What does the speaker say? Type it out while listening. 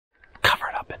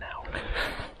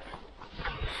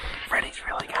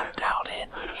really got it dialed in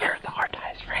here at the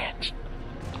Hardties Ranch.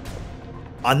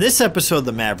 On this episode of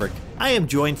the Maverick, I am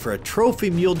joined for a trophy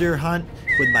mule deer hunt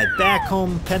with my back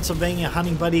home Pennsylvania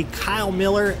hunting buddy Kyle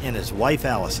Miller and his wife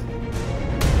Allyson.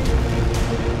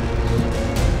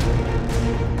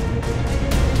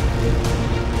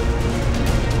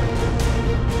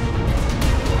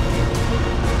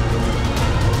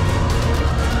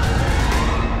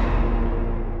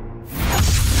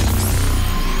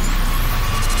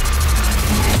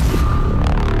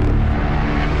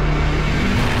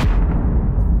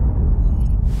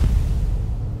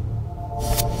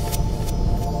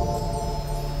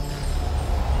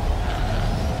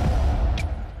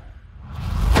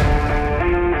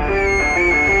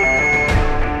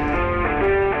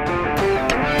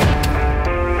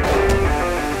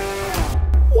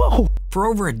 For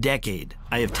over a decade,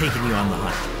 I have taken you on the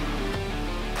hunt.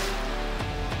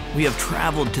 We have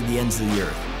traveled to the ends of the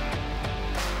earth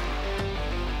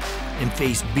and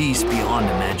faced beasts beyond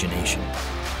imagination.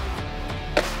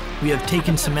 We have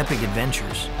taken some epic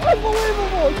adventures.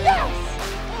 Unbelievable, yes!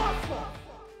 Awesome!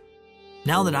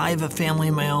 Now that I have a family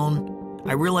of my own,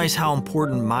 I realize how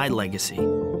important my legacy,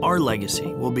 our legacy,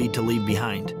 will be to leave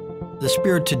behind. The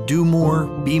spirit to do more,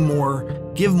 be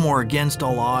more, give more against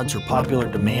all odds or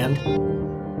popular demand.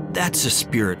 That's the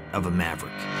spirit of a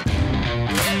Maverick.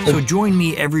 So join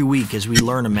me every week as we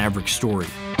learn a Maverick story.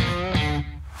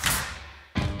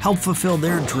 Help fulfill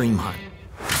their dream hunt.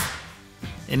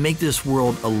 And make this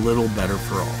world a little better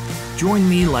for all. Join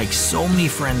me like so many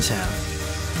friends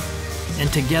have. And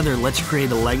together, let's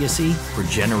create a legacy for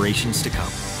generations to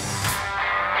come.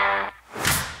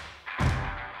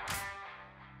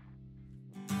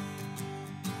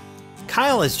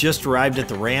 Kyle has just arrived at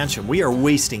the ranch and we are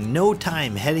wasting no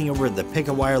time heading over to the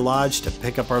Pick-A-Wire Lodge to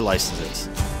pick up our licenses.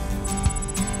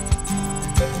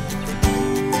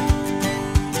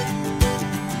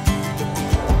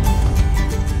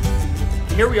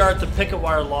 Here we are at the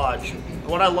Pick-A-Wire Lodge.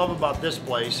 What I love about this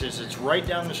place is it's right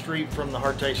down the street from the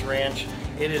Hardties Ranch.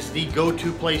 It is the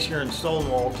go-to place here in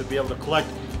Stonewall to be able to collect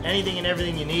anything and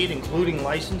everything you need, including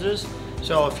licenses.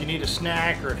 So if you need a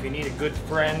snack or if you need a good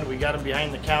friend, we got them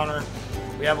behind the counter.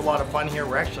 We have a lot of fun here.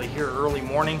 We're actually here early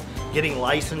morning getting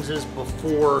licenses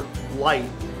before light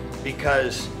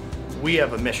because we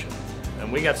have a mission.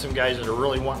 And we got some guys that are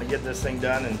really wanting to get this thing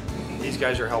done, and these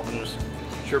guys are helping us.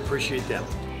 Sure appreciate them.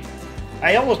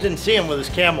 I almost didn't see him with his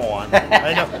camo on.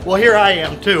 I know. Well, here I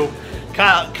am too.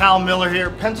 Kyle Miller here,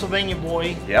 Pennsylvania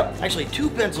boy. Yep. Actually, two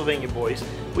Pennsylvania boys.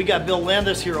 We got Bill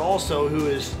Landis here also, who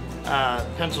is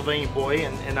Pennsylvania boy,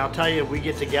 and I'll tell you, we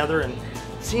get together and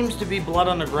it seems to be blood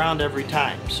on the ground every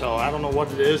time. So I don't know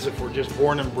what it is, if we're just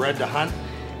born and bred to hunt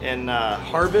and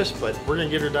harvest, but we're gonna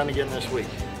get her done again this week.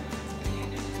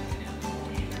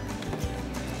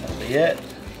 That'll be it.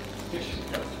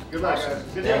 Good luck, guys.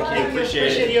 Good Thank luck. you.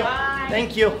 Appreciate you.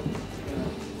 Thank you.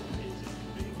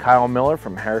 Kyle Miller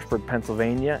from Harrisburg,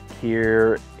 Pennsylvania,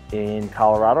 here in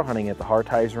Colorado, hunting at the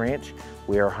Hardties Ranch.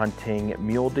 We are hunting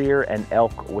mule deer and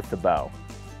elk with the bow.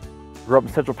 Grew up in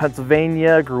central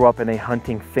Pennsylvania, grew up in a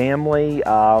hunting family.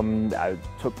 I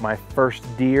took my first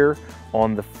deer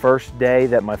on the first day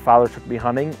that my father took me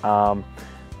hunting.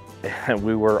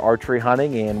 We were archery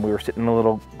hunting and we were sitting in a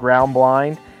little ground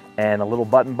blind and a little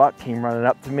button buck came running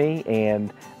up to me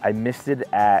and I missed it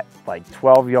at like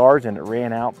 12 yards and it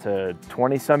ran out to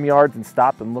 20 some yards and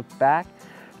stopped and looked back,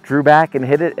 drew back and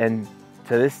hit it, and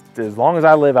to this, as long as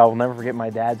I live, I will never forget my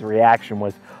dad's reaction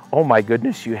was, "Oh my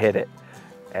goodness, you hit it."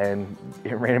 And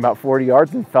it ran about 40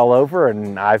 yards and fell over,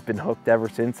 and I've been hooked ever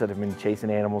since, and I've been chasing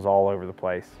animals all over the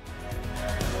place.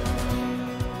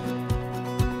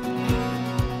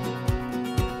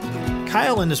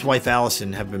 Kyle and his wife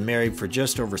Allyson have been married for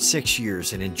just over 6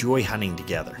 years and enjoy hunting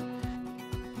together.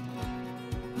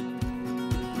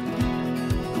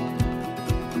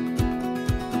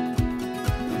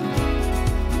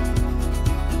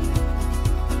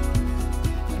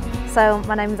 So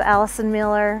my name is Allyson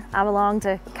Miller. I belong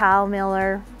to Kyle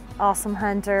Miller, awesome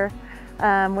hunter.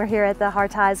 We're here at the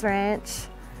Hardties Ranch.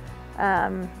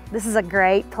 This is a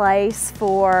great place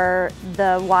for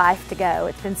the wife to go.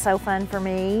 It's been so fun for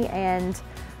me and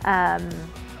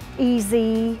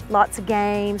easy, lots of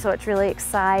game, so it's really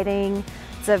exciting.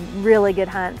 It's a really good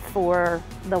hunt for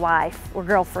the wife or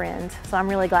girlfriend, so I'm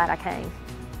really glad I came.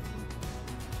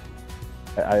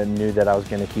 I knew that I was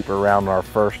going to keep her around on our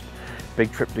first big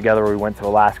trip together where we went to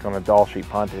Alaska on a doll sheep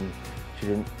hunt, and she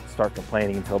didn't start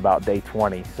complaining until about day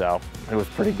 20, so it was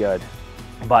pretty good.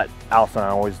 But Allyson and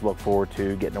I always look forward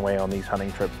to getting away on these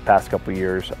hunting trips the past couple of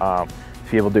years to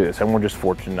be able to do this, and we're just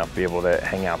fortunate enough to be able to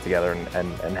hang out together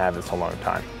and have this alone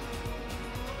time.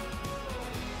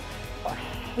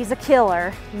 He's a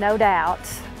killer, no doubt,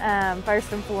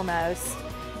 first and foremost.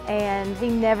 And he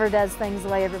never does things the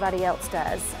way everybody else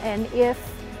does. And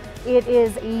if it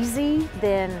is easy,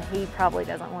 then he probably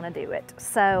doesn't want to do it.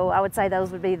 So I would say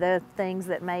those would be the things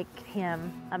that make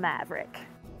him a Maverick.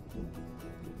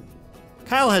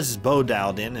 Kyle has his bow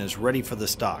dialed in and is ready for the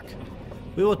stalk.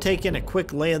 We will take in a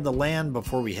quick lay of the land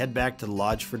before we head back to the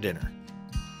lodge for dinner.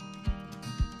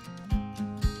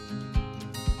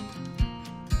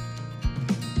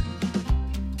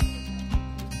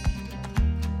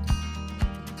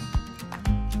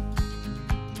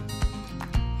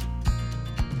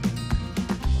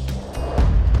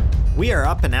 We are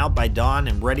up and out by dawn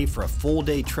and ready for a full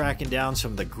day tracking down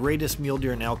some of the greatest mule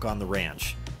deer and elk on the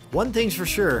ranch. One thing's for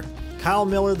sure, Kyle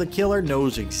Miller the killer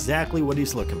knows exactly what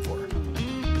he's looking for.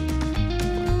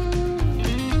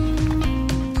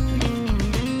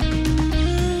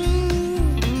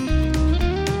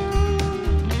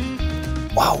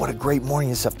 Wow, what a great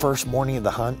morning. It's the first morning of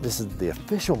the hunt. This is the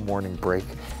official morning break.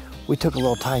 We took a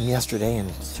little time yesterday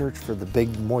and searched for the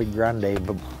big Muy Grande,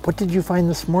 but what did you find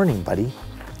this morning, buddy?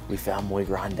 We found Muy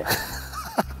Grande.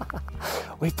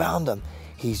 We found him.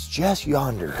 He's just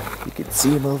yonder. You can see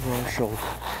him over our shoulder.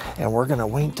 And we're gonna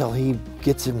wait till he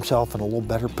gets himself in a little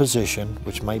better position,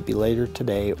 which might be later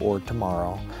today or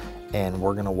tomorrow, and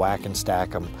we're gonna whack and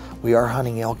stack them. We are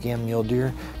hunting elk and mule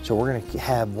deer, so we're gonna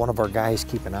have one of our guys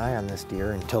keep an eye on this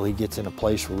deer until he gets in a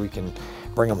place where we can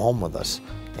bring him home with us.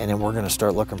 And then we're gonna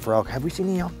start looking for elk. Have we seen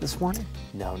any elk this morning?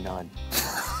 No, none.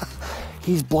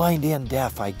 He's blind and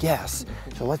deaf, I guess.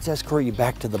 So let's escort you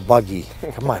back to the buggy.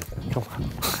 Come on, come on.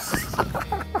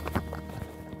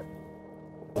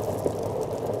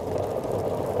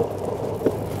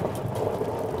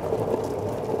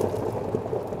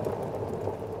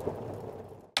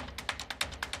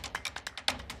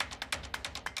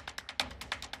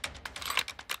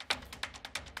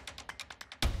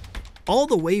 All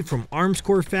the way from Arms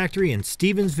Corps Factory in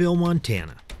Stevensville,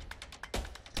 Montana.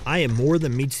 I am more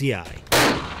than meets the eye.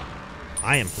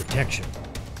 I am protection.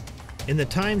 In the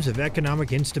times of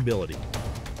economic instability,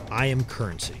 I am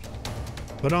currency.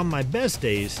 But on my best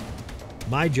days,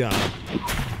 my job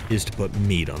is to put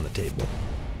meat on the table.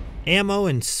 Ammo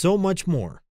and so much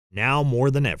more, now more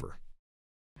than ever.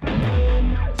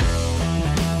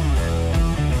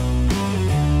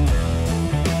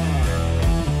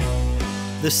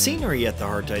 The scenery at the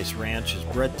Hartice Ranch is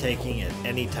breathtaking at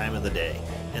any time of the day,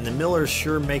 and the Millers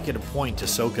sure make it a point to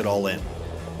soak it all in.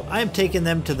 I am taking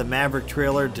them to the Maverick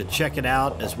trailer to check it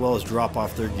out as well as drop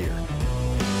off their gear.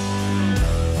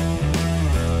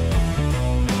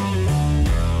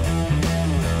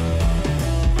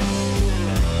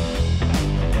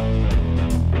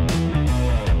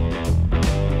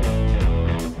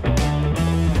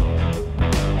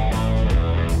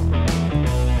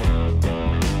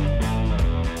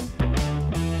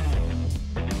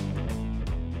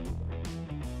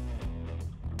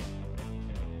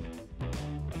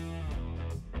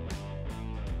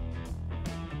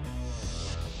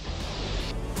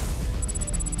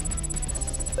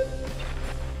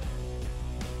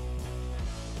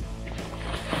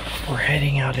 We're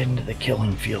heading out into the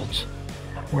killing fields.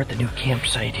 We're at the new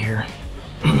campsite here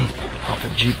off the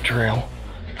Jeep Trail.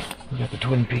 We got the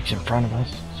Twin Peaks in front of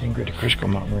us. Sangre de Crisco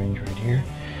Mountain Range right here.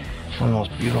 One of the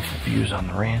most beautiful views on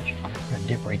the ranch. We're gonna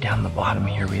dip right down the bottom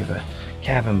here. We have a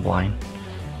cabin blind.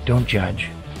 Don't judge.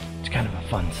 It's kind of a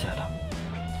fun setup.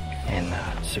 And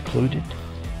secluded.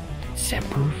 It's scent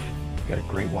proof. We've got a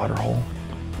great water hole.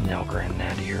 And the elk are in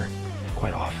that here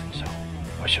quite often, so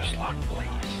wish us luck, please.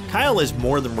 Kyle is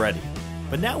more than ready,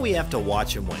 but now we have to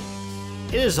watch him wait.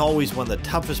 It is always one of the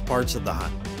toughest parts of the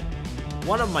hunt.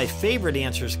 One of my favorite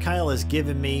answers Kyle has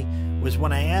given me was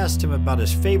when I asked him about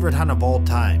his favorite hunt of all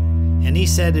time, and he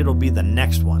said it'll be the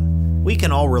next one. We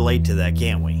can all relate to that,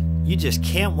 can't we? You just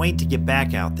can't wait to get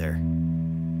back out there.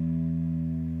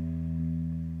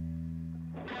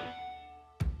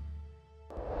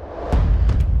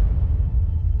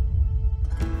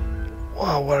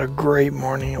 Wow, what a great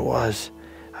morning it was.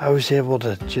 I was able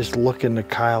to just look into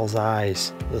Kyle's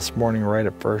eyes this morning right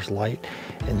at first light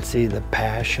and see the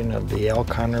passion of the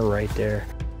elk hunter right there.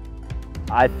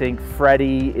 I think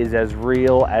Freddy is as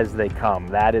real as they come.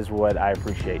 That is what I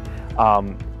appreciate.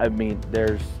 I mean,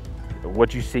 there's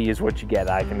what you see is what you get.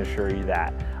 I can assure you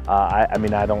that. I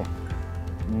mean, I don't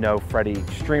know Freddy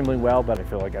extremely well, but I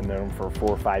feel like I've known him for 4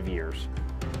 or 5 years.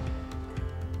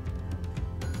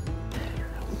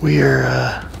 We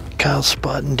are Kyle's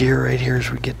spotting deer right here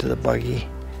as we get to the buggy.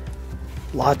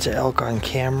 Lots of elk on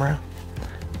camera,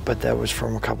 but that was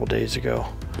from a couple days ago.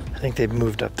 I think they've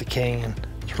moved up the canyon,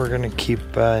 so we're gonna keep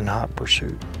in hot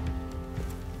pursuit.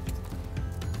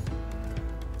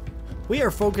 We are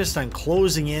focused on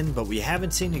closing in, but we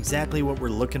haven't seen exactly what we're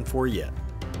looking for yet.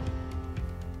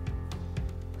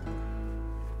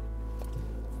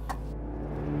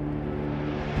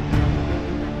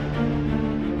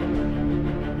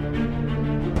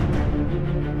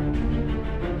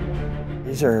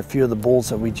 These are a few of the bulls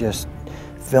that we just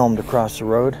filmed across the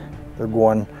road. They're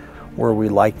going where we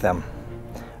like them,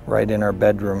 right in our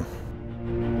bedroom.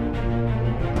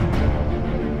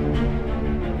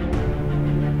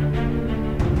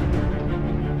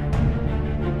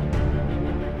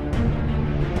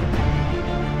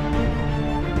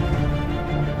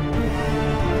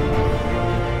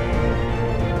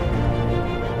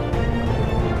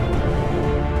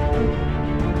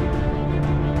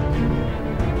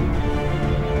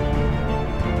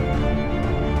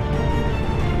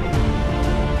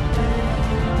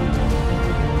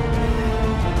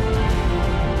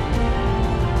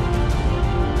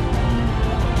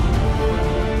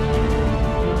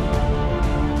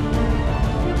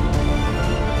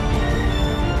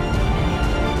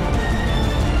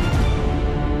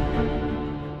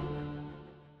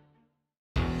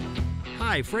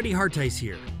 Hi, Freddy Hartice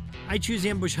here. I choose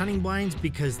ambush hunting blinds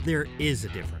because there is a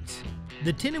difference.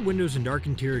 The tinted windows and dark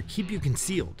interior keep you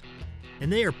concealed,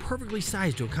 and they are perfectly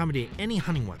sized to accommodate any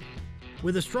hunting weapon.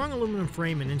 With a strong aluminum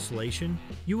frame and insulation,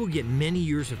 you will get many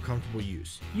years of comfortable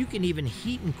use. You can even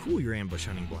heat and cool your ambush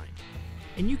hunting blind.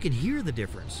 And you can hear the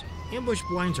difference. Ambush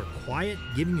blinds are quiet,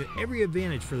 giving you every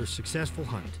advantage for a successful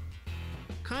hunt.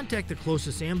 Contact the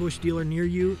closest ambush dealer near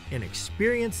you and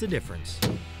experience the difference.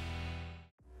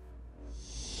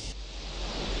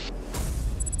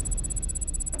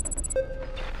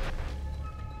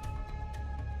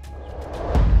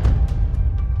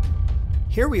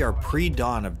 Here we are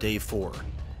pre-dawn of day 4,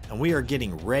 and we are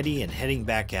getting ready and heading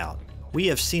back out. We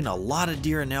have seen a lot of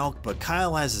deer and elk, but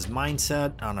Kyle has his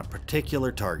mindset on a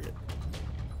particular target.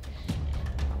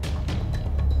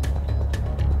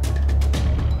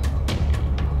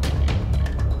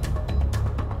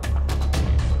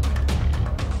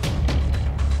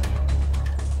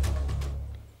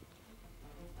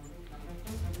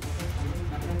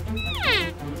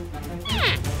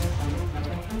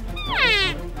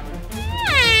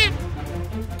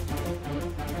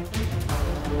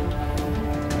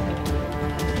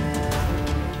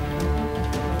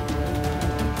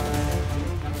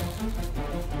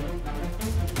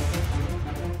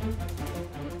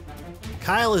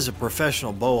 Kyle is a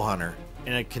professional bow hunter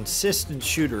and a consistent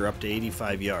shooter up to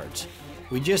 85 yards.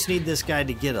 We just need this guy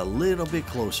to get a little bit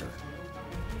closer.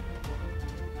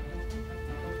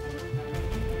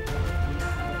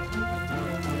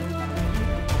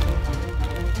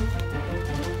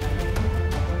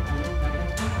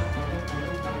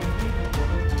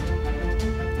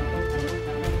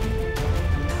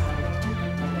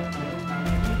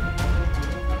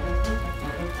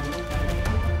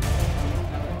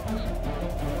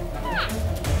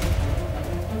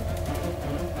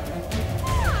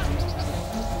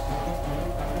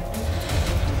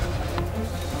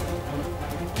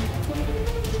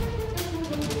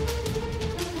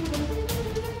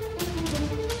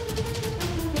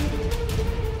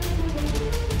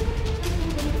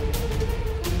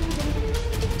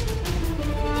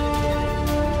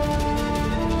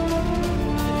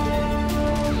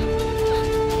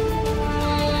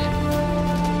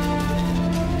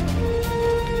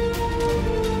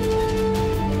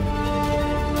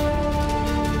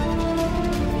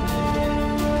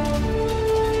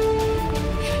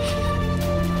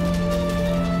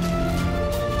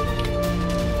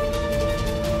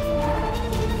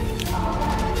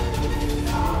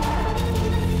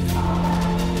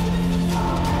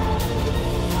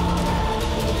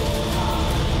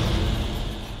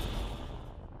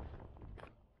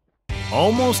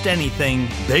 Almost anything,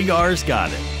 Big R's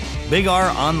got it.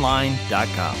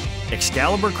 BigROnline.com.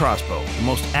 Excalibur Crossbow, the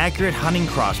most accurate hunting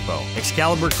crossbow.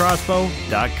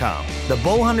 ExcaliburCrossbow.com. The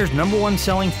bow hunter's #1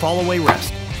 selling fall-away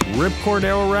rest. Ripcord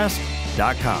Arrow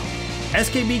Rest.com.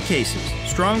 SKB Cases,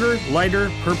 stronger,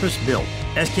 lighter, purpose-built.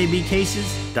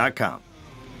 SKBCases.com.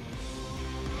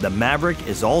 The Maverick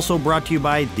is also brought to you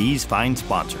by these fine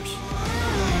sponsors.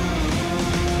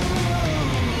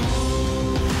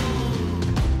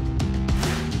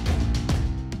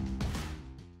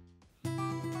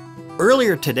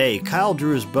 Earlier today, Kyle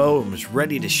drew his bow and was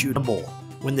ready to shoot a bull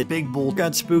when the big bull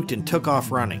got spooked and took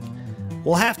off running.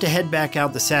 We'll have to head back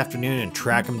out this afternoon and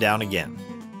track him down again.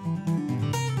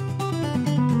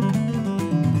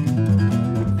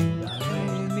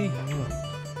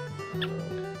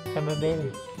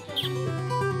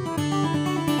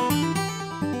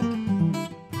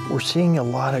 We're seeing a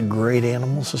lot of great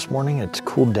animals this morning. It's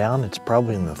cooled down. It's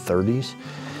probably in the 30s.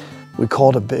 We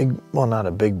called a big, well, not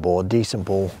a big bull, a decent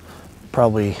bull,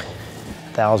 probably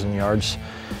 1,000 yards,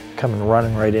 coming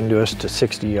running right into us to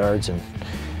 60 yards. And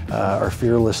our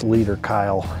fearless leader,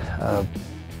 Kyle,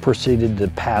 proceeded to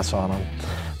pass on him.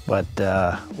 But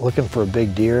looking for a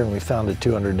big deer, and we found a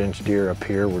 200-inch deer up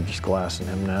here. We're just glassing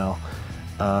him now.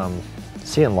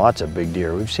 Seeing lots of big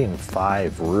deer. We've seen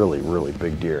 5 really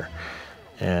big deer,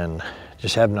 and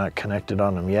just have not connected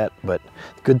on them yet. But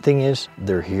the good thing is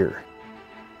they're here.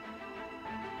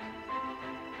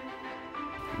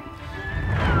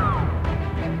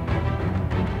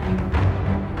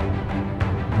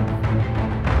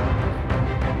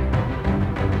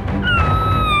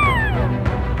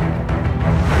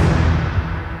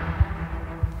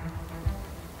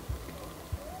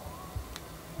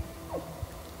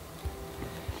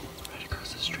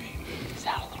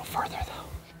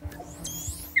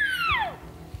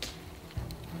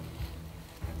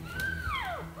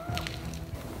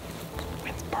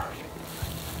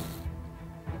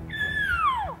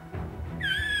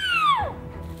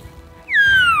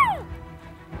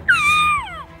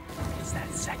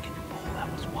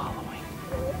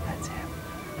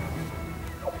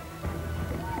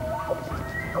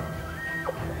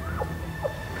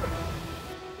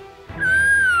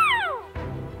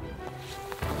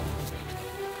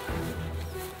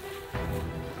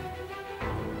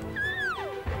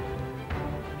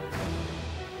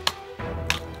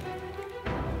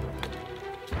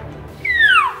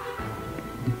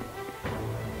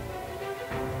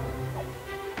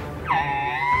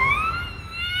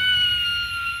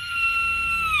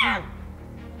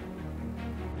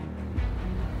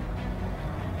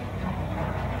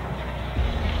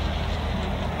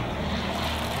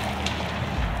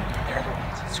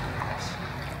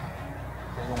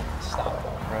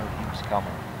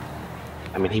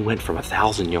 I mean, he went from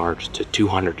 1,000 yards to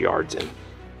 200 yards in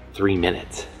 3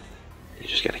 minutes. You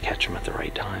just got to catch him at the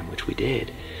right time, which we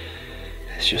did.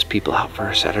 It's just people out for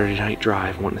a Saturday night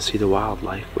drive wanting to see the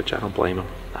wildlife, which I don't blame them.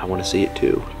 I want to see it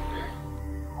too.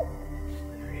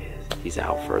 There he is. He's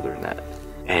out further than that.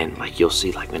 And like you'll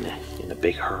see, like in a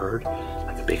big herd,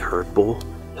 like a big herd bull,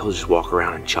 he'll just walk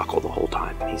around and chuckle the whole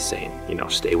time. And he's saying, you know,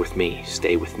 stay with me,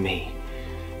 stay with me.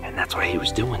 And that's why he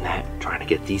was doing that, trying to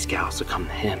get these cows to come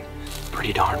to him.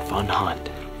 Pretty darn fun hunt.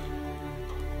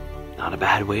 Not a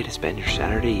bad way to spend your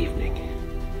Saturday evening.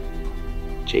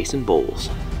 Chasing bulls.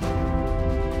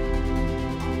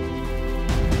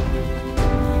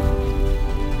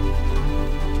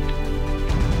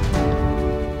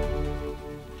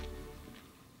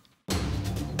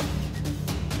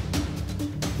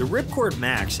 The Ripcord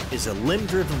Max is a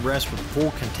limb-driven rest with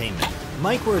full containment.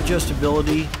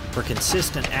 Micro-adjustability for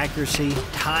consistent accuracy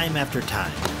time after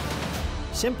time.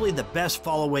 Simply the best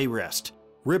fall-away rest.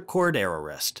 Ripcord Aero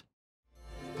Rest.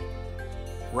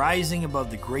 Rising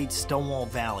above the great Stonewall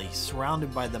Valley,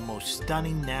 surrounded by the most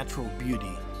stunning natural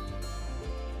beauty,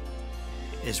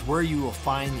 is where you will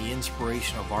find the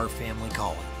inspiration of our family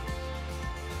calling.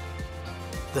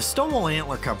 The Stonewall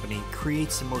Antler Company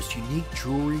creates the most unique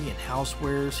jewelry and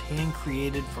housewares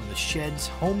hand-created from the sheds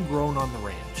homegrown on the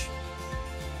ranch.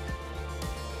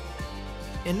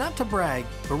 And not to brag,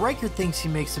 but Riker thinks he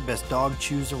makes the best dog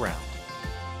chews around.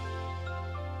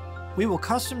 We will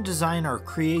custom design our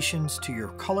creations to your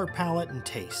color palette and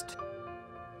taste.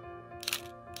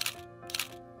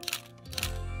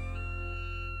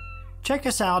 Check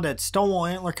us out at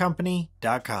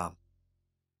StonewallAntlerCompany.com.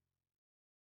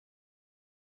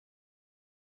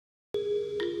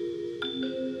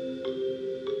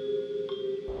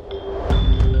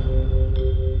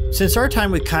 Since our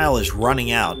time with Kyle is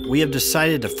running out, we have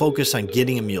decided to focus on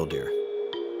getting a mule deer.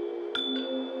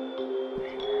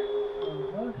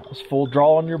 It's full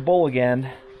draw on your bull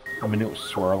again. I mean, it was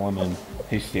swirling, and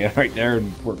he's standing right there,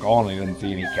 and we're calling, he didn't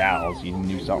see any cows. He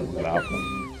knew something was up.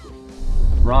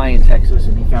 Ryan texted us,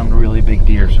 and he found a really big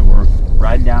deer, so we're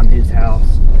riding down to his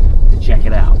house to check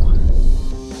it out.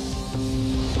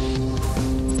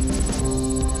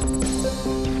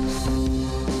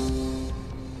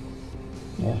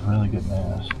 Yeah, it's really good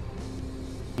mass.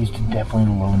 He's definitely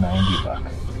the low 90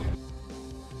 buck.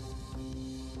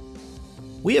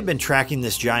 We have been tracking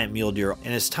this giant mule deer,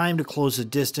 and it's time to close the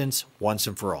distance once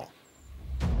and for all.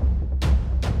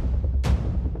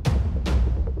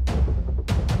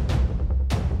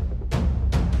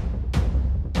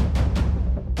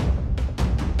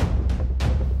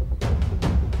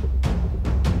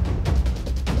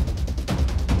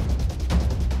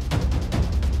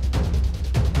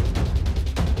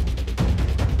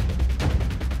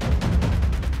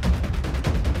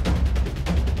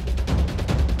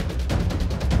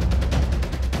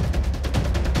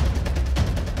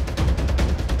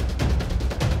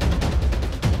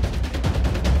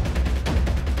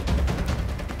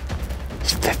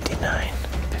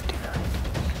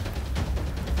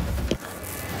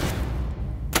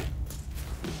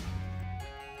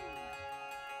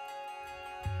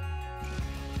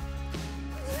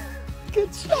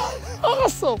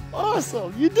 Awesome,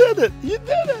 awesome. You did it, you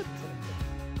did it.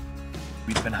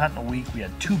 We've been hunting a week. We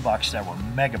had 2 bucks that were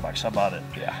mega bucks. How about it?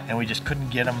 Yeah. And we just couldn't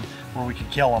get them where we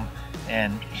could kill them.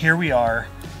 And here we are,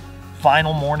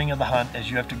 final morning of the hunt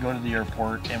as you have to go to the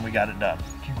airport, and we got it done.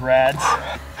 Congrats.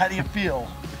 How do you feel?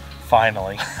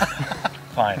 Finally.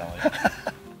 Finally.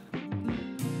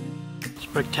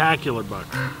 Spectacular buck.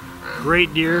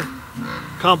 Great deer.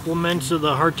 Compliments of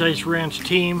the Hartice Ranch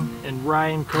team and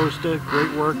Ryan Costa.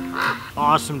 Great work.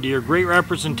 Awesome deer. Great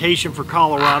representation for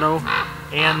Colorado,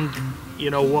 and you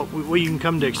know what you can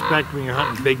come to expect when you're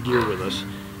hunting big deer with us.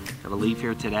 Got to leave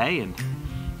here today, and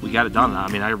we got it done. I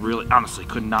mean, I really, honestly,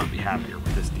 could not be happier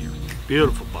with this deer.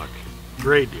 Beautiful buck.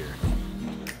 Great deer.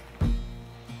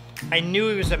 I knew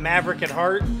he was a Maverick at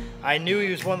heart. I knew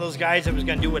he was one of those guys that was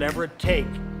going to do whatever it take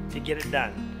to get it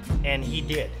done. And he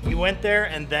did. He went there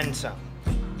and then some.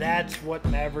 That's what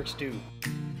Mavericks do.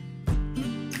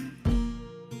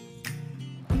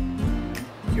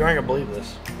 You aren't gonna believe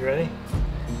this. You ready?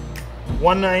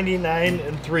 199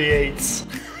 3/8.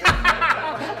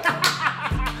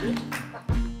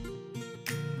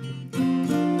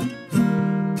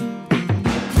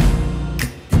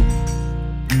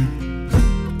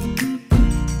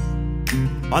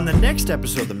 On the next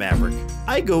episode of the Maverick,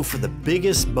 I go for the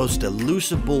biggest, most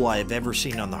elusive bull I have ever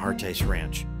seen on the Hartice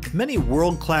Ranch. Many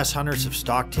world-class hunters have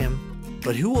stalked him,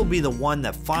 but who will be the one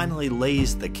that finally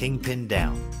lays the kingpin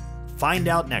down? Find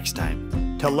out next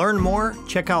time. To learn more,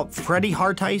 check out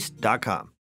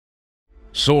freddyhartice.com.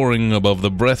 Soaring above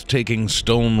the breathtaking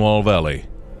Stonewall Valley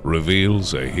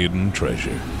reveals a hidden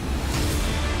treasure.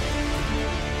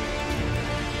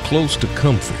 Close to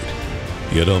comfort,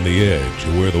 yet on the edge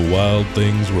of where the wild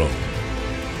things roam.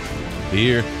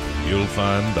 Here, you'll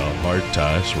find the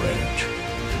Hartice Ranch,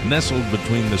 nestled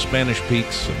between the Spanish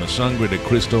Peaks and the Sangre de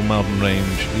Cristo mountain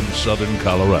range in southern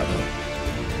Colorado.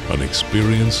 An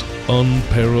experience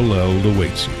unparalleled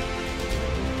awaits you.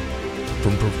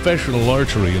 From professional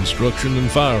archery instruction and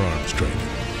firearms training,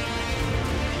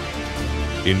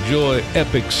 enjoy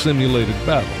epic simulated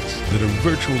battles that are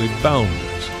virtually boundless,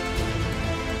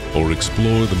 or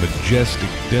explore the majestic,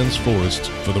 dense forests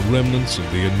for the remnants of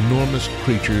the enormous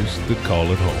creatures that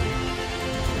call it home.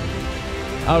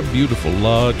 Our beautiful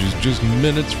lodge is just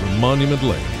minutes from Monument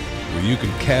Lake, where you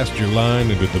can cast your line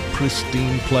into the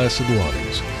pristine, placid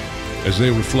waters as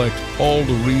they reflect all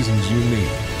the reasons you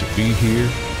need to be here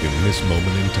in this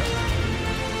moment in time.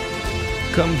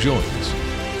 Come join us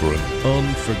for an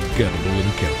unforgettable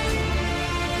encounter.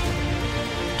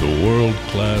 To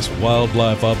world-class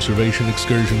wildlife observation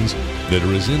excursions that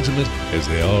are as intimate as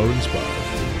they are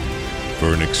inspiring.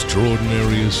 For an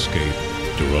extraordinary escape,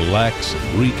 to relax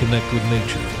and reconnect with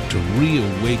nature, to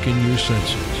reawaken your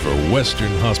senses. For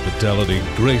Western hospitality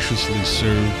graciously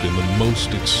served in the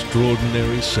most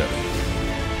extraordinary setting.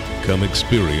 Come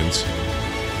experience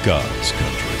God's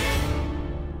country.